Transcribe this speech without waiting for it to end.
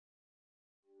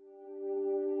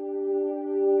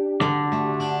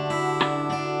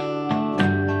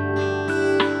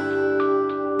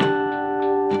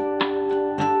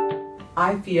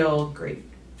I feel great.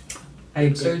 I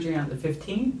had surgery on the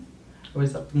 15th. I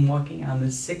was up and walking on the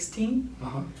 16th.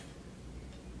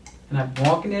 And I've been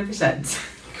walking ever since.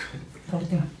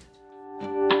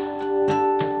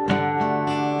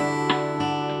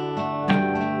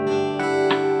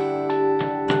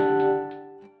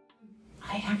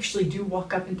 I actually do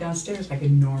walk up and down stairs like a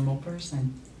normal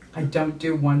person. I don't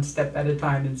do one step at a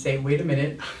time and say, wait a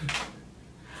minute.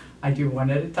 I do one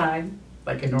at a time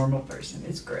like a normal person.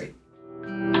 It's great.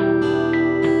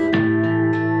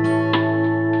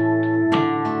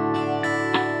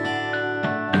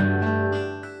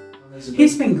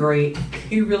 He's been great.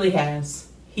 He really has.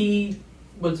 He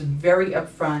was very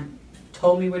upfront,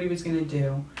 told me what he was going to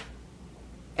do,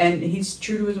 and he's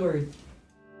true to his word.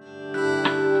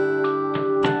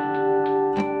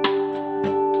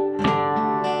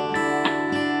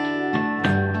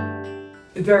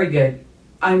 Very good.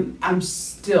 I'm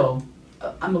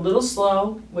a little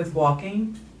slow with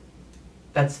walking.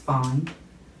 That's fine,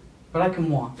 but I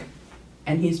can walk,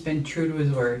 and he's been true to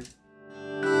his word.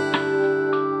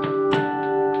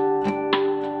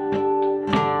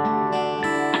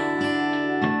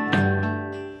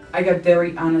 I got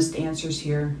very honest answers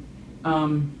here.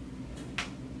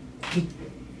 He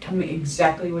told me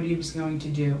exactly what he was going to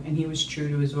do, and he was true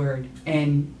to his word.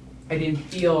 And I didn't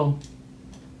feel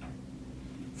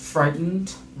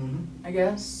frightened, I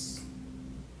guess.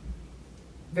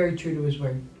 Very true to his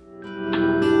word.